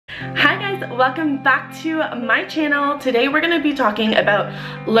Hi guys, welcome back to my channel. Today we're going to be talking about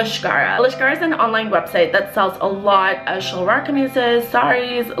Lashkaraa. Lashkaraa is an online website that sells a lot of shalwar kameezes,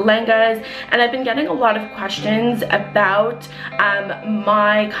 saris, lehengas, and I've been getting a lot of questions about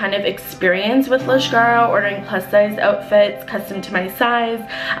my kind of experience with Lashkaraa, ordering plus size outfits custom to my size,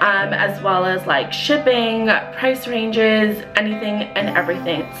 as well as like shipping, price ranges, anything and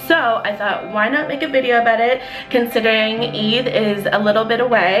everything. So I thought, why not make a video about it, considering Eid is a little bit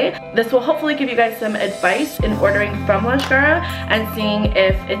away. This will hopefully give you guys some advice in ordering from Lashkaraa and seeing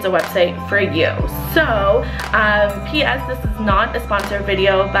if it's a website for you. So, P.S. this is not a sponsored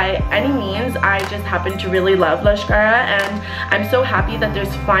video by any means. I just happen to really love Lashkaraa, and I'm so happy that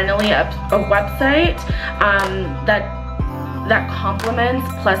there's finally a website that complements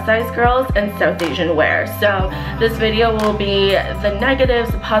plus size girls and South Asian wear. So this video will be the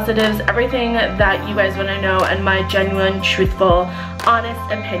negatives, the positives, everything that you guys want to know, and my genuine, truthful, honest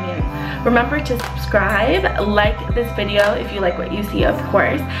opinion. Remember to subscribe, like this video if you like what you see, of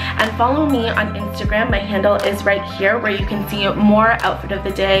course, and follow me on Instagram. My handle is right here, where you can see more outfit of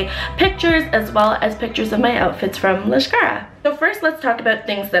the day pictures, as well as pictures of my outfits from Lashkaraa. So first, let's talk about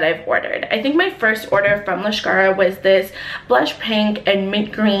things that I've ordered. I think my first order from Lashkaraa was this blush pink and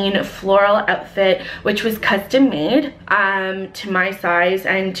mint green floral outfit, which was custom made to my size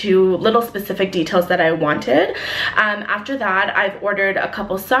and to little specific details that I wanted. After that, I've ordered a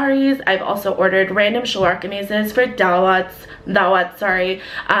couple saris. I've also ordered random shalwar kameezes for dawats,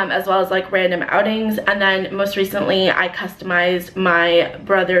 as well as like random outings. And then most recently, I customized my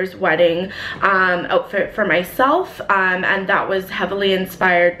brother's wedding outfit for myself, and that was heavily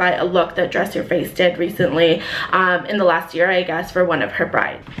inspired by a look that Dress Your Face did recently in the last year, I guess, for one of her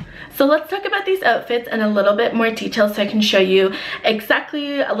brides. So let's talk about these outfits in a little bit more detail so I can show you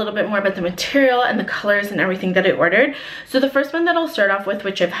exactly a little bit more about the material and the colors and everything that I ordered. So the first one that I'll start off with,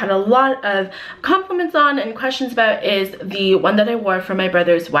 which I've had a lot of compliments on and questions about, is the one that I wore for my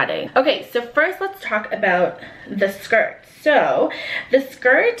brother's wedding. Okay, so first let's talk about the skirt. So the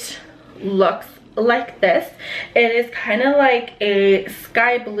skirt looks like this. It is kind of like a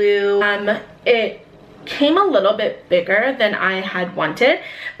sky blue. It came a little bit bigger than I had wanted,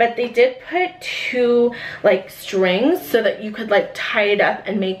 but they did put two like strings so that you could like tie it up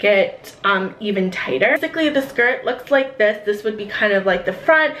and make it even tighter. Basically the skirt looks like this. This would be kind of like the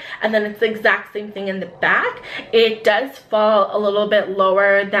front, and then it's the exact same thing in the back. It does fall a little bit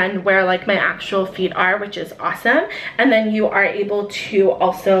lower than where like my actual feet are, which is awesome. And then you are able to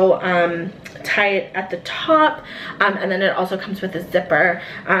also tie it at the top, and then it also comes with a zipper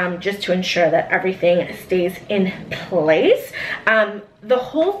just to ensure that everything stays in place. The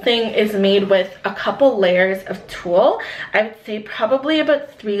whole thing is made with a couple layers of tulle. I would say probably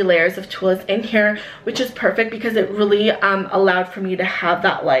about 3 layers of tulle is in here, which is perfect because it really allowed for me to have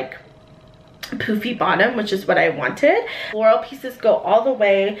that like poofy bottom, which is what I wanted. Floral pieces go all the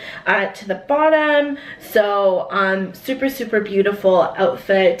way to the bottom. So super beautiful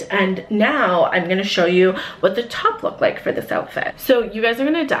outfit. And now I'm going to show you what the top looked like for this outfit. So you guys are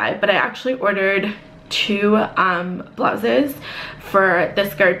going to die, but I actually ordered 2 blouses for the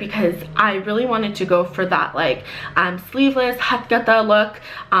skirt because I really wanted to go for that like sleeveless hatgata look,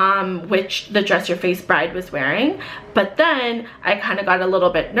 which the Dress Your Face bride was wearing. But then I kind of got a little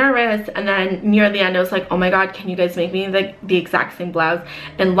bit nervous, and then near the end I was like, oh my god, can you guys make me the exact same blouse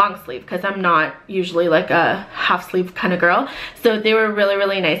in long sleeve, because I'm not usually like a half sleeve kind of girl. So they were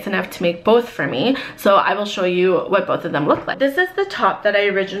really nice enough to make both for me. So I will show you what both of them look like. This is the top that I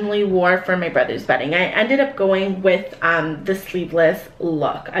originally wore for my brother's wedding. I ended up going with the sleeveless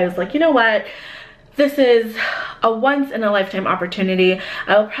look. I was like, you know what, this is a once in a lifetime opportunity.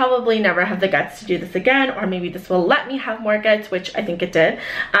 I will probably never have the guts to do this again, or maybe this will let me have more guts, which I think it did.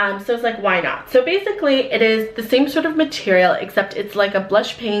 So it's like, why not? So basically it is the same sort of material, except it's like a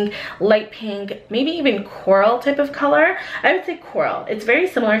blush pink, light pink, maybe even coral type of color. I would say coral. It's very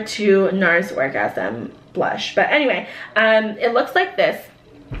similar to NARS Orgasm blush, but anyway, it looks like this.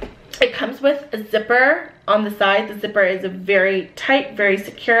 It comes with a zipper on the side. The zipper is very tight, very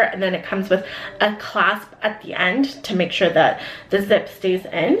secure, and then it comes with a clasp at the end to make sure that the zip stays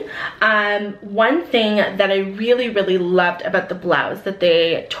in. One thing that I really loved about the blouse that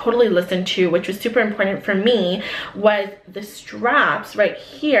they totally listened to, which was super important for me, was the straps right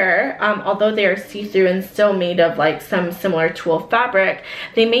here. Although they are see-through and still made of like some similar tulle fabric,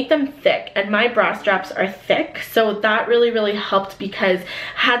 they make them thick, and my bra straps are thick, so that really helped, because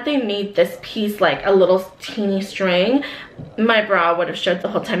had they made this piece like a little teeny string, my bra would have showed the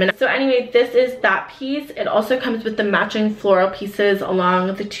whole time. And so anyway, this is that piece. It also comes with the matching floral pieces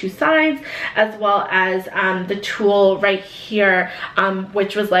along the two sides, as well as the tulle right here,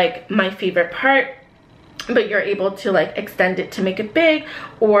 which was like my favorite part. But you're able to like extend it to make it big,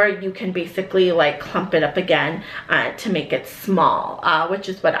 or you can basically like clump it up again to make it small, which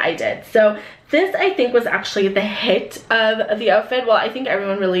is what I did. So this, I think, was actually the hit of the outfit. Well, I think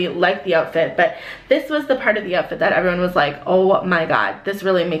everyone really liked the outfit, but this was the part of the outfit that everyone was like, oh my god, this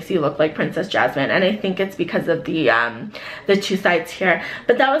really makes you look like Princess Jasmine. And I think it's because of the two sides here.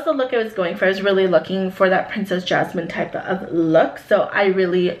 But that was the look I was going for. I was really looking for that Princess Jasmine type of look, so I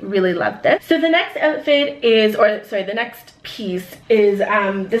really, really loved it. So the next outfit is, or sorry, the next piece is,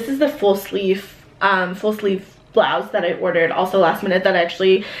 this is the full sleeve blouse that I ordered also last minute that I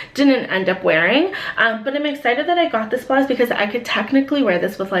actually didn't end up wearing, but I'm excited that I got this blouse because I could technically wear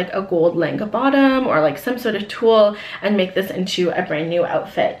this with like a gold langa bottom or like some sort of tulle and make this into a brand new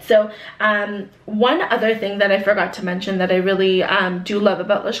outfit. So one other thing that I forgot to mention that I really do love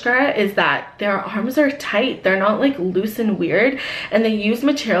about Lashkaraa is that their arms are tight. They're not like loose and weird, and they use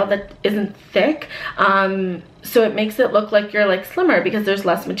material that isn't thick, so it makes it look like you're like slimmer because there's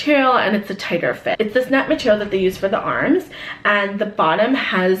less material and it's a tighter fit. It's this net material that they use for the arms, and the bottom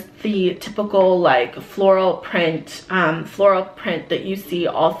has the typical like floral print that you see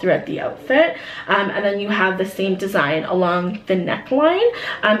all throughout the outfit, and then you have the same design along the neckline,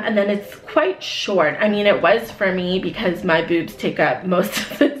 and then it's quite short. I mean, it was for me because my boobs take up most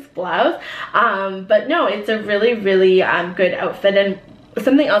of this blouse, but no, it's a really, really good outfit. And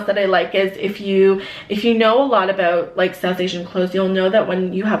something else that I like is if you know a lot about like South Asian clothes, you'll know that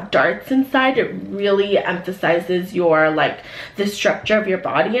when you have darts inside, it really emphasizes your like the structure of your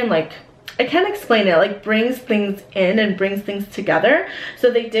body, and like I can't explain it, like brings things in and brings things together.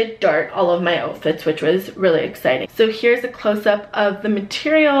 So they did dart all of my outfits, which was really exciting. So here's a close-up of the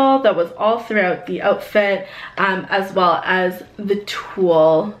material that was all throughout the outfit, as well as the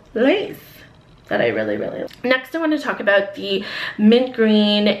tulle lace that I really, really like. Next, I want to talk about the mint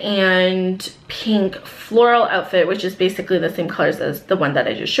green and pink floral outfit, which is basically the same colors as the one that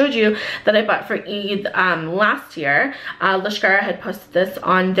I just showed you that I bought for Eid last year. Lashkaraa had posted this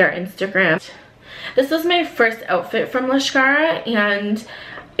on their Instagram. This was my first outfit from Lashkaraa, and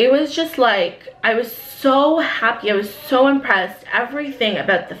it was just like, I was so happy. I was so impressed. Everything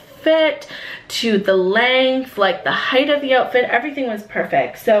about the fit to the length, like the height of the outfit, everything was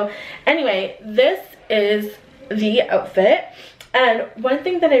perfect. So anyway, this is the outfit. And one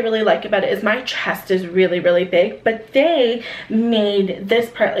thing that I really like about it is my chest is really, really big, but they made this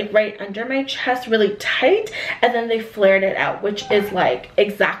part like right under my chest really tight, and then they flared it out, which is like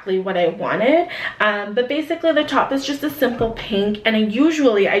exactly what I wanted. But basically the top is just a simple pink, and I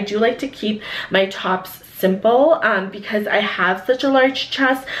do like to keep my tops simple because I have such a large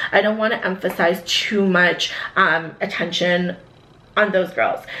chest. I don't want to emphasize too much attention on those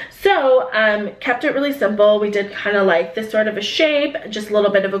girls. So kept it really simple. We did kind of like this sort of a shape, just a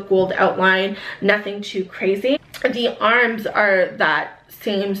little bit of a gold outline, nothing too crazy. The arms are that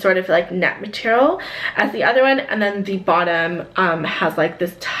same sort of like net material as the other one, and then the bottom has like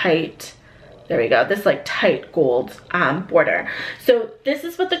this tight, there we go, this like tight gold border. So this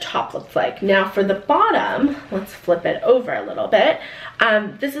is what the top looks like. Now for the bottom, let's flip it over a little bit.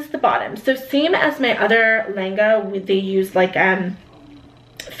 This is the bottom. So same as my other langa, they use like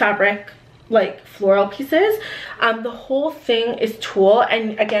fabric, like floral pieces. The whole thing is tulle,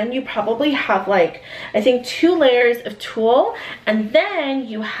 and again, you probably have like, I think 2 layers of tulle, and then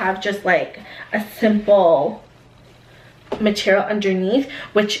you have just like a simple material underneath,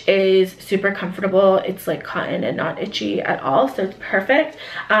 which is super comfortable. It's like cotton and not itchy at all, so it's perfect.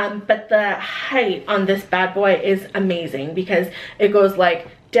 But the height on this bad boy is amazing because it goes like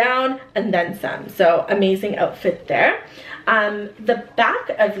down and then some, so amazing outfit there. The back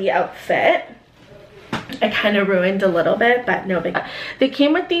of the outfit I kind of ruined a little bit, but no big. They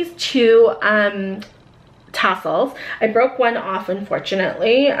came with these 2 tassels. I broke one off,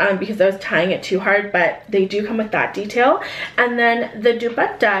 unfortunately, because I was tying it too hard, but they do come with that detail. And then the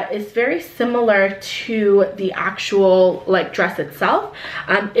dupatta is very similar to the actual like dress itself.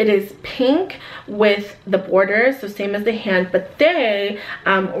 It is pink with the borders, so same as the hand, but they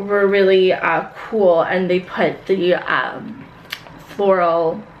were really cool, and they put the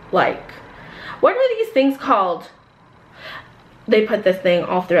floral, like, what are these things called? they put this thing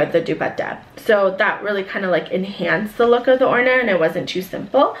all throughout the dupatta. So that really kind of like enhanced the look of the orna, and it wasn't too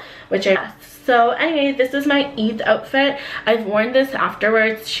simple, which I So anyway, this is my Eid outfit. I've worn this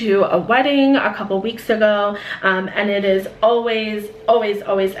afterwards to a wedding a couple weeks ago, and it is always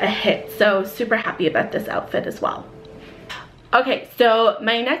a hit. So super happy about this outfit as well. Okay, so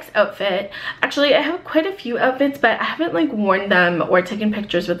my next outfit, actually I have quite a few outfits, but I haven't like worn them or taken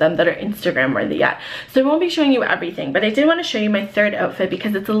pictures with them that are Instagram worthy yet. So I won't be showing you everything, but I did want to show you my third outfit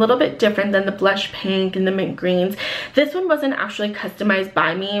because it's a little bit different than the blush pink and the mint greens. This one wasn't actually customized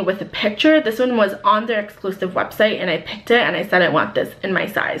by me with a picture. This one was on their exclusive website, and I picked it and I said I want this in my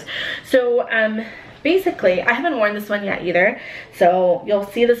size. So basically, I haven't worn this one yet either, so you'll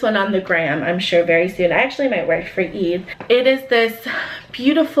see this one on the gram, I'm sure, very soon. I actually might wear it for Eid. It is this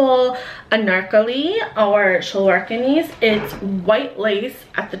beautiful anarkali or shalwar kameez. It's white lace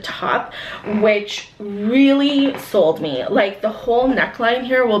at the top, which really sold me. Like, the whole neckline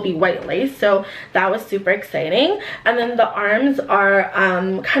here will be white lace, so that was super exciting. And then the arms are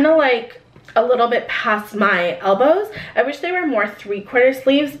kind of like a little bit past my elbows. I wish they were more 3/4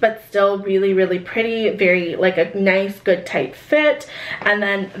 sleeves, but still really pretty, very like a nice good tight fit. And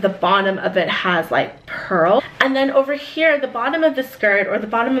then the bottom of it has like pearl, and then over here the bottom of the skirt, or the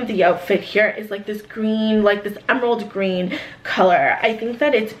bottom of the outfit here, is like this green, like this emerald green color. I think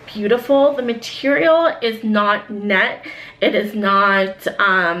that it's beautiful. The material is not net, it is not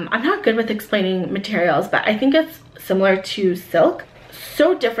I'm not good with explaining materials, but I think it's similar to silk.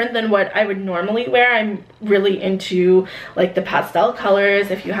 So different than what I would normally wear. I'm really into like the pastel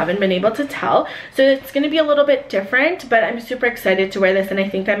colors, if you haven't been able to tell. So it's going to be a little bit different, but I'm super excited to wear this, and I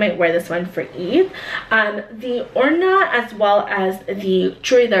think I might wear this one for Eid. The orna as well as the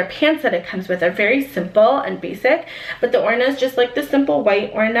churidar pants that it comes with are very simple and basic, but the orna is just like the simple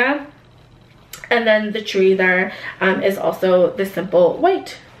white orna, and then the churidar is also the simple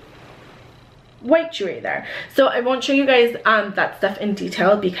white jewelry there. So I won't show you guys that stuff in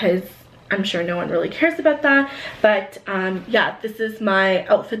detail because I'm sure no one really cares about that, but yeah, this is my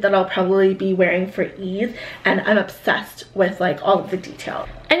outfit that I'll probably be wearing for Eid, and I'm obsessed with like all of the detail.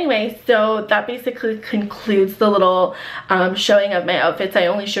 Anyway, so that basically concludes the little showing of my outfits. I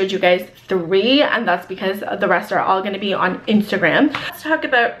only showed you guys 3, and that's because the rest are all going to be on Instagram. Let's talk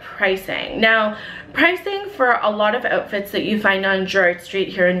about pricing. Now, pricing for a lot of outfits that you find on Gerrard Street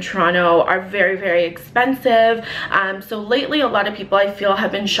here in Toronto are very expensive. So lately a lot of people, I feel,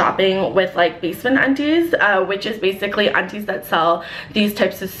 have been shopping with like basement aunties, which is basically aunties that sell these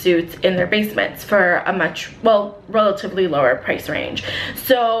types of suits in their basements for a much, well, relatively lower price range.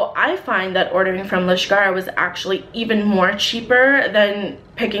 So I find that ordering from Lashkaraa was actually even more cheaper than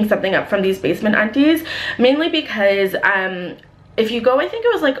picking something up from these basement aunties, mainly because if you go, I think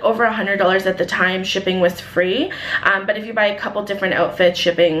it was like over $100 at the time, shipping was free, but if you buy a couple different outfits,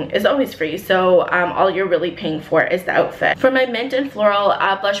 shipping is always free, so all you're really paying for is the outfit. For my mint and floral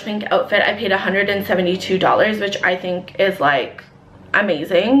blush pink outfit, I paid $172, which I think is like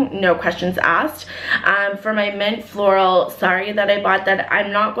amazing, no questions asked. For my mint floral sari that I bought, that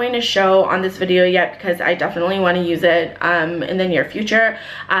I'm not going to show on this video yet because I definitely want to use it in the near future,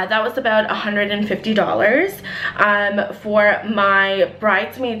 that was about $150. For my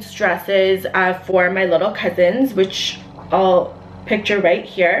bridesmaids dresses for my little cousins, which I'll picture right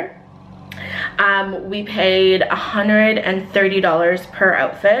here, we paid $130 per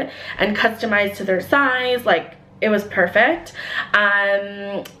outfit, and customized to their size. Like, it was perfect.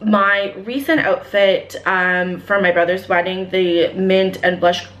 My recent outfit for my brother's wedding, the mint and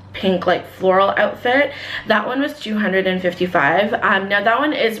blush pink like floral outfit, that one was $255. Now that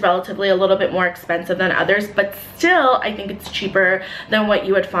one is relatively a little bit more expensive than others, but still I think it's cheaper than what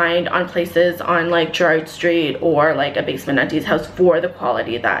you would find on places on like Gerrard Street or like a basement auntie's house for the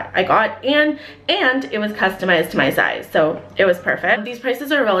quality that I got, and it was customized to my size, so it was perfect. These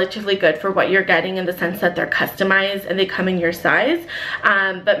prices are relatively good for what you're getting, in the sense that they're customized and they come in your size,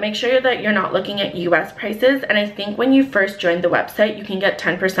 but make sure that you're not looking at US prices. And I think when you first join the website, you can get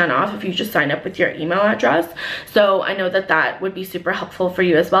 10% off if you just sign up with your email address. So I know that that would be super helpful for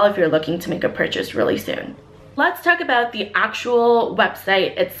you as well if you're looking to make a purchase really soon. Let's talk about the actual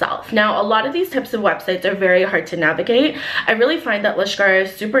website itself. Now, a lot of these types of websites are very hard to navigate. I really find that Lashkaraa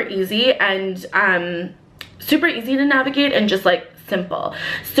is super easy and super easy to navigate and just like simple.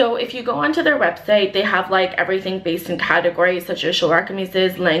 So if you go onto their website, they have like everything based in categories such as shalwar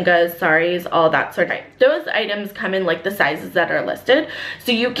kameezes, langas, saris, all that sort of thing. Those items come in like the sizes that are listed,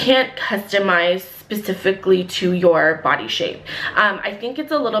 so you can't customize specifically to your body shape. I think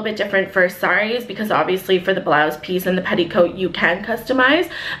it's a little bit different for saris because obviously for the blouse piece and the petticoat you can customize,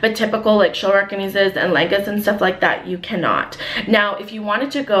 but typical like shalwar kameezes and lehengas and stuff like that, you cannot. Now, if you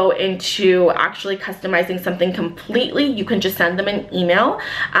wanted to go into actually customizing something completely, you can just send them an email,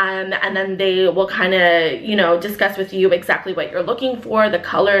 and then they will kind of, you know, discuss with you exactly what you're looking for, the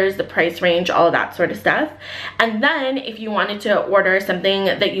colors, the price range, all of that sort of stuff. And then if you wanted to order something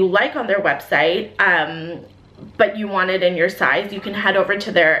that you like on their website, but you want it in your size, you can head over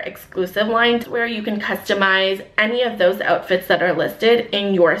to their exclusive lines where you can customize any of those outfits that are listed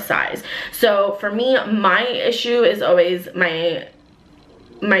in your size. So for me, my issue is always my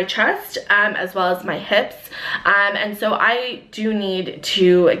chest, as well as my hips, and so I do need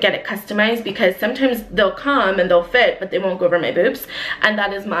to get it customized because sometimes they'll come and they'll fit but they won't go over my boobs, and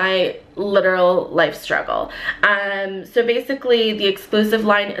that is my literal life struggle. So basically the exclusive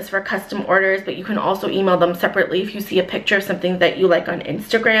line is for custom orders, but you can also email them separately if you see a picture of something that you like on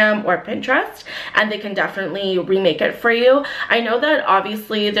Instagram or Pinterest, and they can definitely remake it for you. I know that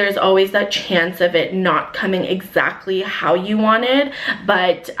obviously there's always that chance of it not coming exactly how you wanted,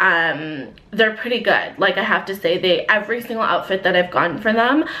 but they're pretty good. Like, I have to say, every single outfit that I've gotten for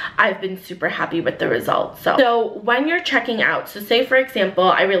them, I've been super happy with the results. So when you're checking out, so say for example,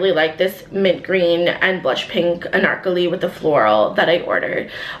 I really like this mint green and blush pink anarkali with the floral that I ordered.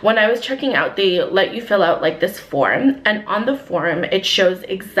 When I was checking out, they let you fill out like this form, and on the form it shows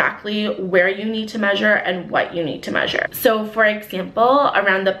exactly where you need to measure and what you need to measure. So for example,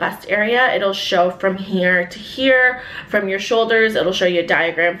 around the bust area, it'll show from here to here. From your shoulders, it'll show you a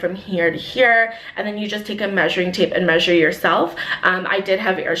diagram from here to here, and then you just take a measuring tape and measure yourself. I did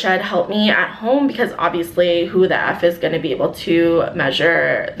have Irshad help me at home because obviously who the F is going to be able to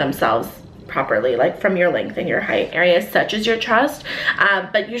measure themselves properly, like from your length and your height areas such as your chest,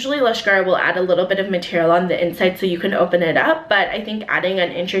 but usually Lashkaraa will add a little bit of material on the inside so you can open it up, but I think adding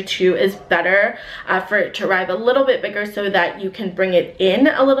an inch or two is better for it to arrive a little bit bigger so that you can bring it in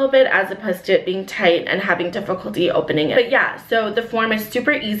a little bit as opposed to it being tight and having difficulty opening it. But yeah, so the form is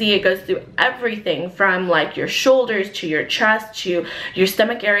super easy. It goes through everything from like your shoulders to your chest to your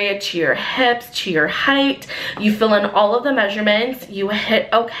stomach area to your hips to your height. You fill in all of the measurements, you hit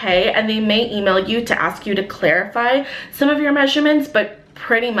okay, and they may email you to ask you to clarify some of your measurements, but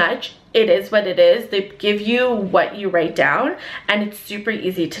pretty much it is what it is. They give you what you write down, and it's super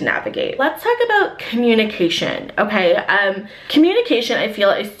easy to navigate. Let's talk about communication, okay? Communication, I feel,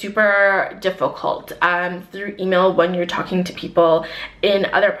 is super difficult through email when you're talking to people in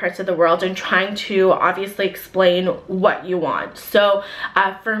other parts of the world and trying to obviously explain what you want. So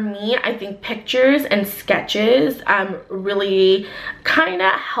for me, I think pictures and sketches really kind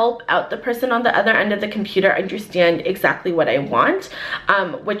of help out the person on the other end of the computer understand exactly what I want,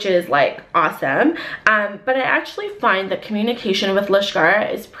 which is like awesome. But I actually find that communication with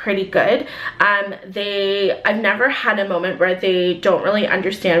Lashkaraa is pretty good. I've never had a moment where they don't really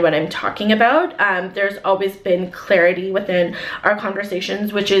understand what I'm talking about. There's always been clarity within our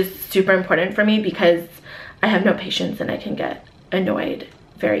conversations, which is super important for me because I have no patience and I can get annoyed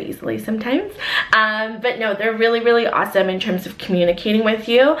very easily sometimes. But no, they're really awesome in terms of communicating with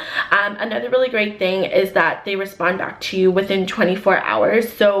you. Another really great thing is that they respond back to you within 24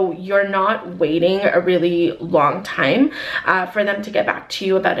 hours, so you're not waiting a really long time for them to get back to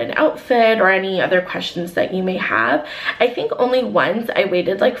you about an outfit or any other questions that you may have. I think only once I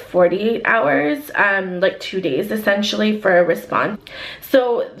waited like 48 hours, like 2 days essentially, for a response.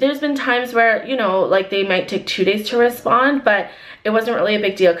 So there's been times where, you know, like they might take 2 days to respond, but it wasn't really a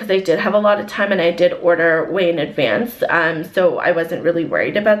big deal because I did have a lot of time and I did order way in advance, so I wasn't really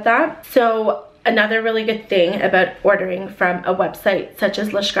worried about that. So another really good thing about ordering from a website such as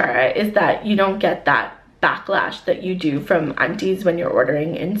Lashkaraa is that you don't get that backlash that you do from aunties when you're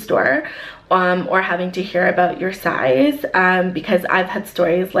ordering in store, or having to hear about your size, because I've had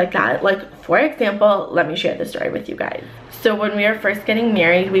stories like that. Like, for example, let me share the story with you guys. So when we were first getting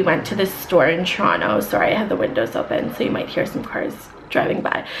married, we went to this store in Toronto. Sorry, I have the windows open, so you might hear some cars driving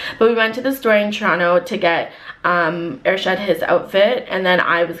by. But we went to the store in Toronto to get Irshad his outfit, and then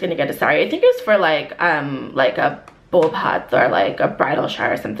I was gonna get a sari. I think it was for like a bobhat or like a bridal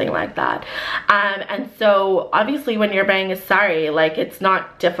shower or something like that. And so obviously when you're buying a sari, like, it's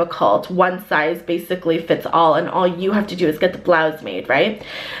not difficult. One size basically fits all, and all you have to do is get the blouse made, right?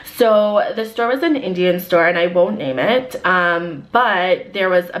 So the store was an Indian store, and I won't name it, but there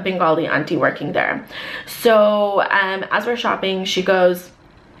was a Bengali auntie working there. So as we're shopping, she goes,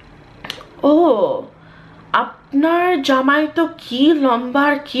 "Oh, apnar jamai to ki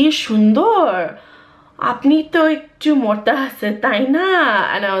lombar ki shundor. আপনি তো একটু মোটা আছে তাই না?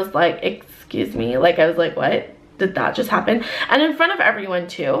 And I was like, excuse me? Like, I was like, what? Did that just happen? And in front of everyone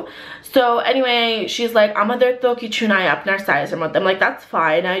too. So anyway, she's like, আমাদের তো কিছু নাই আপনার size মধ্যে. I'm like, that's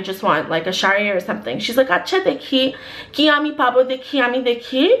fine. I just want like a shari or something. She's like, আচ্ছা দেখি কি আমি পাবো দেখি আমি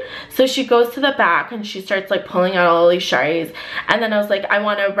দেখি. So she goes to the back and she starts like pulling out all these sharis. And then I was like, I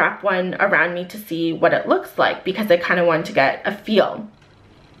want to wrap one around me to see what it looks like because I kind of want to get a feel.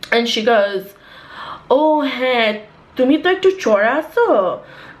 And she goes, oh হ্যাঁ তুমি তো একটু চড়া আছো,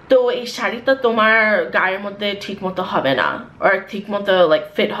 তো এই শাড়িটা তোমার গায়ের মধ্যে ঠিক মতো হবে না, or ঠিক মতো like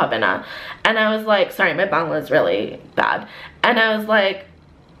fit হবে না. And I was like, sorry, my Bangla is really bad. And I was like,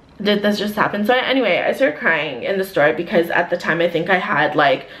 did this just happen? So anyway, I started crying in the store because at the time I think I had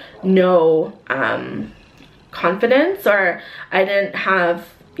like no confidence, or I didn't have,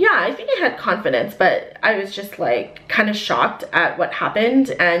 yeah, I think I had confidence, but I was just like kind of shocked at what happened.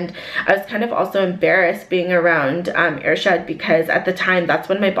 And I was kind of also embarrassed being around Irshad because at the time that's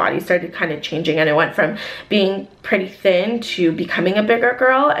when my body started kind of changing, and I went from being pretty thin to becoming a bigger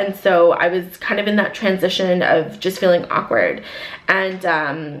girl. And so I was kind of in that transition of just feeling awkward. And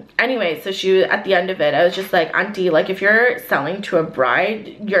anyway, so she, at the end of it, I was just like, auntie, like if you're selling to a bride,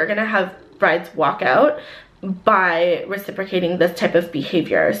 you're gonna have brides walk out by reciprocating this type of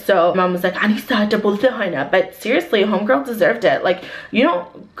behavior. So mom was like, Anisa, but seriously, homegirl deserved it. Like, you don't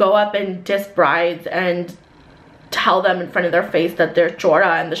go up and diss brides and tell them in front of their face that they're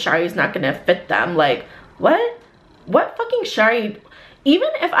chora and the shari is not gonna fit them. Like, what fucking shari?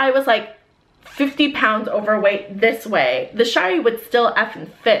 Even if I was like 50 pounds overweight this way, the shari would still effing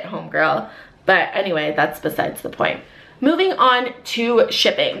fit, homegirl. But anyway, that's besides the point. Moving on to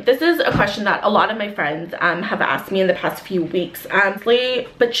shipping. This is a question that a lot of my friends have asked me in the past few weeks.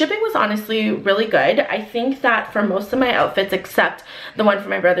 But shipping was honestly really good. I think that for most of my outfits, except the one for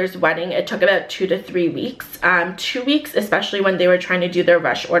my brother's wedding, it took about 2 to 3 weeks. 2 weeks, especially when they were trying to do their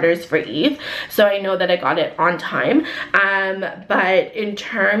rush orders for Eid. So I know that I got it on time. But in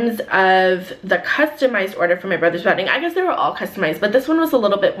terms of the customized order for my brother's wedding, I guess they were all customized, but this one was a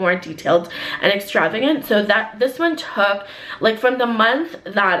little bit more detailed and extravagant. So that this one took like from the month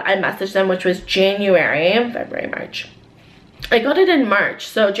that I messaged them, which was January, February, March. I got it in March.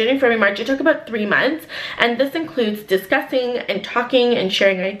 So January, February, March, it took about 3 months. And this includes discussing and talking and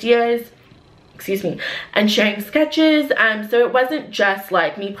sharing ideas, excuse me, and sharing sketches. So it wasn't just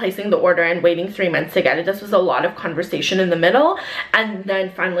like me placing the order and waiting 3 months to get it. This was a lot of conversation in the middle and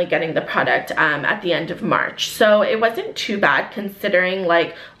then finally getting the product at the end of March. So it wasn't too bad considering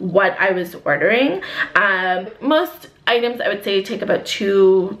like what I was ordering. Most items I would say take about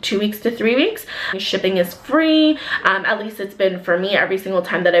 2 weeks to 3 weeks. Shipping is free. At least it's been for me every single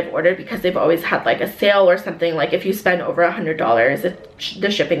time that I've ordered, because they've always had like a sale or something. Like if you spend over $100,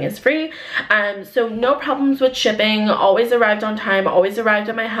 the shipping is free. So no problems with shipping. Always arrived on time, always arrived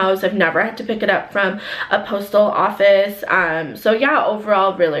at my house. I've never had to pick it up from a postal office. So yeah, overall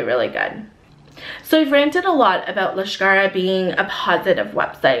really, really good. So I've ranted a lot about Lashkaraa being a positive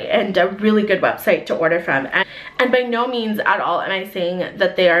website and a really good website to order from, and by no means at all am I saying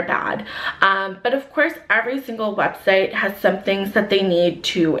that they are bad, but of course every single website has some things that they need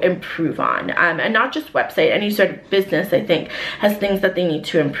to improve on, and not just website, any sort of business I think has things that they need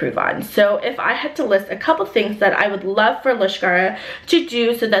to improve on. So if I had to list a couple things that I would love for Lashkaraa to do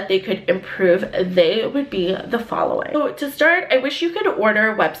so that they could improve, they would be the following. So to start, I wish you could order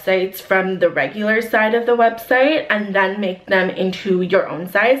websites from the regular side of the website and then make them into your own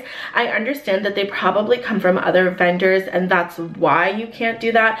size. I understand that they probably come from other vendors and that's why you can't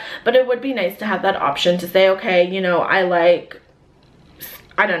do that, but it would be nice to have that option to say, okay, you know, I like,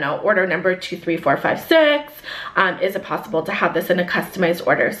 I don't know, order number 2, 3, 4, 5, 6. Is it possible to have this in a customized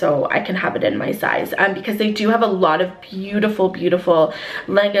order so I can have it in my size? Because they do have a lot of beautiful, beautiful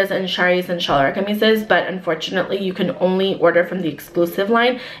lehengas and sharis and shalwar kamisas, but unfortunately you can only order from the exclusive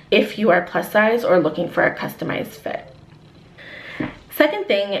line if you are plus size or looking for a customized fit. Second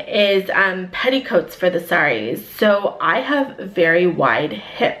thing is petticoats for the saris. So I have very wide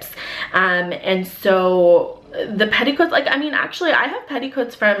hips, and so the petticoats, like, I mean, actually I have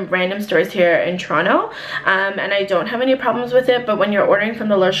petticoats from random stores here in Toronto, and I don't have any problems with it, but when you're ordering from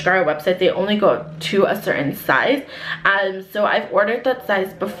the Lashkaraa website, they only go to a certain size. So I've ordered that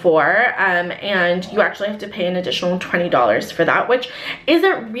size before, and you actually have to pay an additional $20 for that, which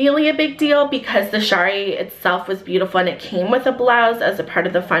isn't really a big deal because the shari itself was beautiful and it came with a blouse as a part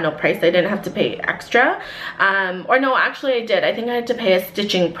of the final price. I didn't have to pay extra, or no, actually I did. I think I had to pay a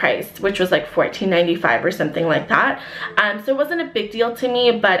stitching price, which was like $14.95 or something something like that. So it wasn't a big deal to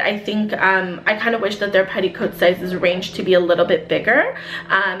me, but I think I kind of wish that their petticoat sizes range to be a little bit bigger.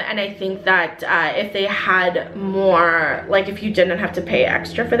 And I think that if they had more, like if you didn't have to pay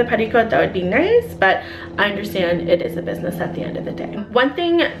extra for the petticoat, that would be nice, but I understand it is a business at the end of the day. One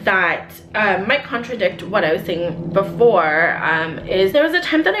thing that might contradict what I was saying before is there was a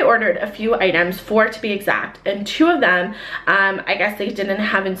time that I ordered a few items, 4 to be exact, and 2 of them I guess they didn't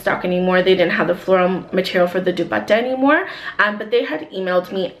have in stock anymore. They didn't have the floral material for the dupatta anymore, but they had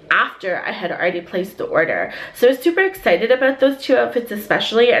emailed me after I had already placed the order. So I was super excited about those 2 outfits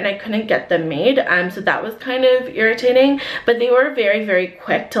especially, and I couldn't get them made, so that was kind of irritating, but they were very, very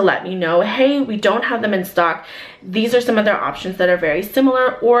quick to let me know, hey, we don't have them in stock. These are some other options that are very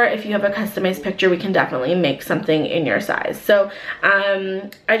similar, or if you have a customized picture, we can definitely make something in your size. So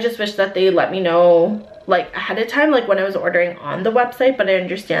I just wish that they let me know like ahead of time, like when I was ordering on the website, but I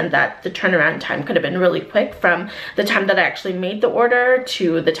understand that the turnaround time could have been really quick from the time that I actually made the order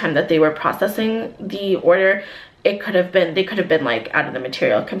to the time that they were processing the order. They could have been like out of the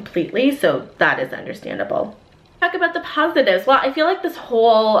material completely, so that is understandable. Talk about the positives. Well, I feel like this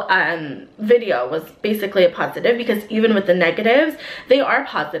whole video was basically a positive, because even with the negatives, they are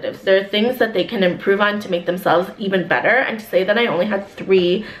positives. There are things that they can improve on to make themselves even better, and to say that I only had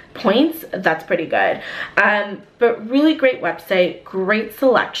 3 points, that's pretty good. But really great website, great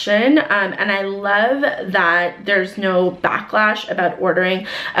selection, and I love that there's no backlash about ordering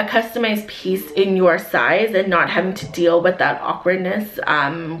a customized piece in your size and not having to deal with that awkwardness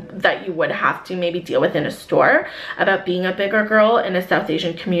that you would have to maybe deal with in a store about being a bigger girl in a South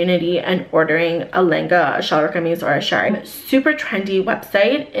Asian community and ordering a lehenga, a shalwar kameez, or a shari. Super trendy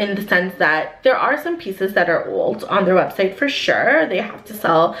website in the sense that there are some pieces that are old on their website for sure. They have to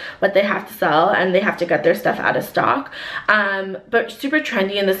sell what they have to sell, and they have to get their stuff out of stock, but super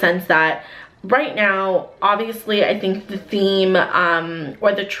trendy in the sense that right now, obviously, I think the theme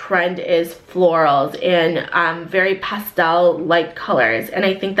or the trend is florals and very pastel light colors, and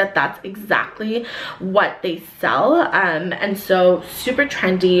I think that that's exactly what they sell, and so super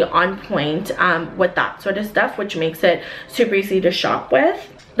trendy, on point with that sort of stuff, which makes it super easy to shop with.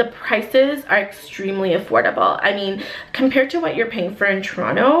 The prices are extremely affordable. I mean, compared to what you're paying for in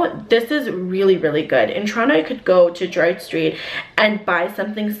Toronto, this is really, really good. In Toronto, I could go to Droid Street and buy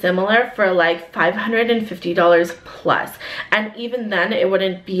something similar for like $550 plus. And even then, it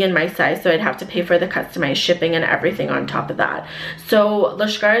wouldn't be in my size, so I'd have to pay for the customized shipping and everything on top of that. So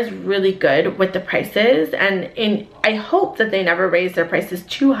Lashkaraa is really good with the prices, and I hope that they never raise their prices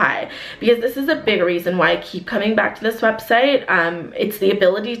too high, because this is a big reason why I keep coming back to this website. It's the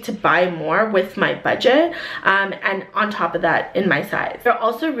ability to buy more with my budget, and on top of that, in my size. They're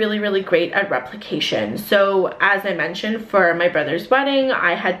also really, really great at replication. So as I mentioned, for my brother's wedding,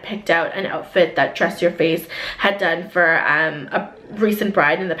 I had picked out an outfit that Dress Your Face had done for a recent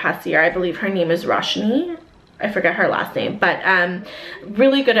bride in the past year. I believe her name is Roshni. I forget her last name, but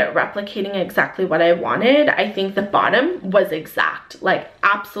really good at replicating exactly what I wanted. I think the bottom was exact, like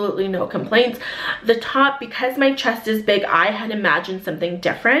absolutely no complaints. The top, because my chest is big, I had imagined something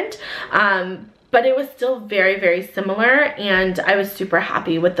different, but it was still very, very similar, and I was super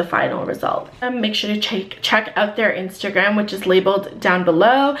happy with the final result. Make sure to check out their Instagram, which is labeled down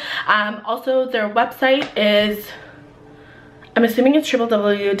below. Also, their website is, I'm assuming it's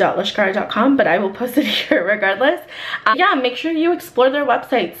www.lashkaraa.com, but I will post it here regardless. Yeah, make sure you explore their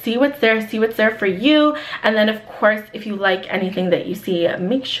website, see what's there for you, and then of course, if you like anything that you see,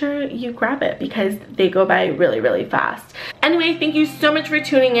 make sure you grab it, because they go by really, really fast. Anyway, thank you so much for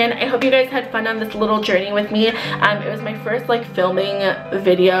tuning in. I hope you guys had fun on this little journey with me. It was my first like filming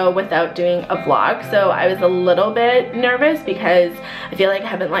video without doing a vlog, so I was a little bit nervous because I feel like I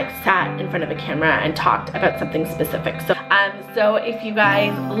haven't like sat in front of a camera and talked about something specific. So if you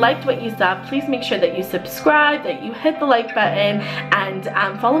guys liked what you saw, please make sure that you subscribe, that you hit the like button,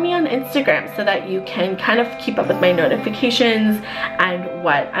 and follow me on Instagram so that you can kind of keep up with my notifications and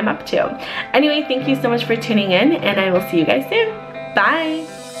what I'm up to. Anyway, thank you so much for tuning in, and I will see you guys soon.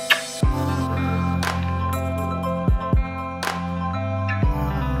 Bye!